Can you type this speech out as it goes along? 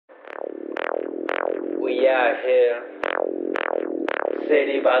We out here,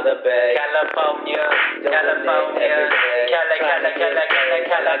 city by the bay, California, California, California,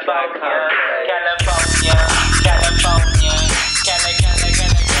 California, California,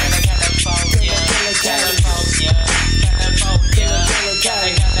 California,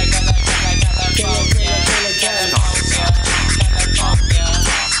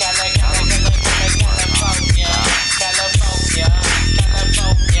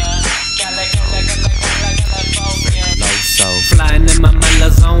 flying in my mellow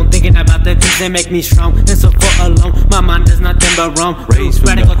zone, thinking about the things that make me strong. And so for alone, my mind does nothing but roam.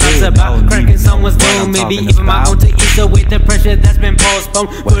 Radical thoughts about cracking someone's bone. Maybe even my own to ease away the pressure that's been postponed.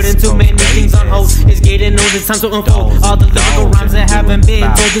 Putting too many things on hold. It's getting old, it's time to unfold all the lyrical rhymes that haven't been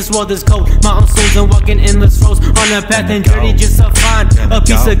told. This world is cold, my own soul's and walking endless roads on a path and journey just to find a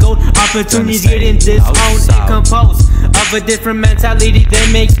piece of gold. Opportunities getting disowned and composed of a different mentality that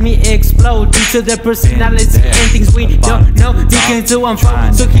makes me explode due to the personality and things we don't know. Digging to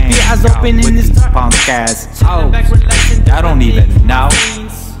unfold, so keep your eyes open in this dark punk ass hoes. I don't even know.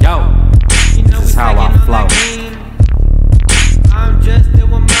 Yo, this is how I flow. I'm just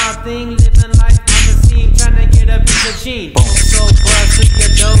doing my thing, living life on the scene, trying to get a piece of sheen. So bust with your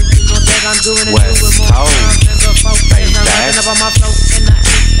dough, you know that I'm doing it, doing more times than before. And I'm rapping up on my flow, and I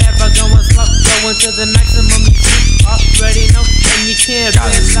ain't ever going slow. Going to the maximum, you already know, and you can't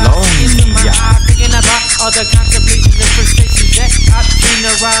realize into my eyes, thinking about all the contemplations and frustrations that I've seen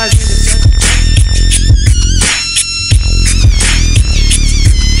arise in the sun.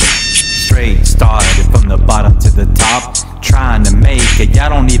 Straight started from the bottom to the top, trying to make it, y'all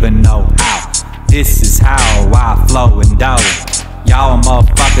don't even know how. This is how I flow and do. Y'all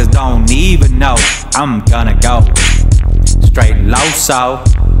motherfuckers don't even know. I'm gonna go straight low so,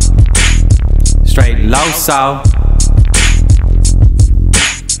 straight low so.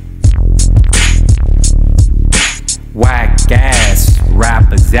 Whack ass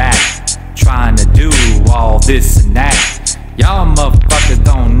rappers that trying to do all this and that. Y'all motherfuckers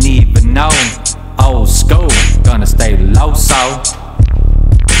don't even know. Old school, gonna stay low so,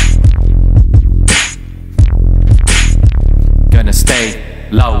 gonna stay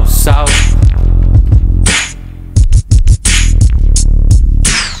low so.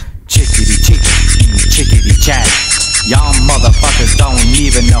 Chickity chick, chickity chat. Y'all motherfuckers don't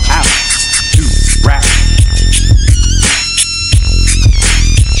even know how to rap.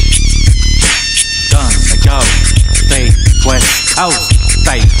 Gonna go straight west coast,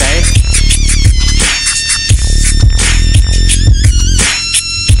 baby.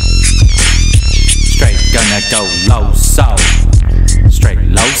 Straight gonna go low so, straight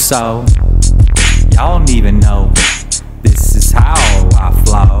low so. Y'all don't even know. This is how I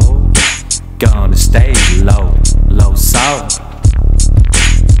flow. Gonna stay low, low so.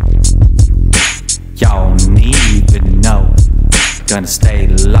 Y'all don't even know. Gonna stay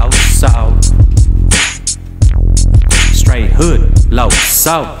low so. Straight hood, low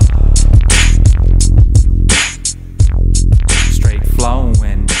so.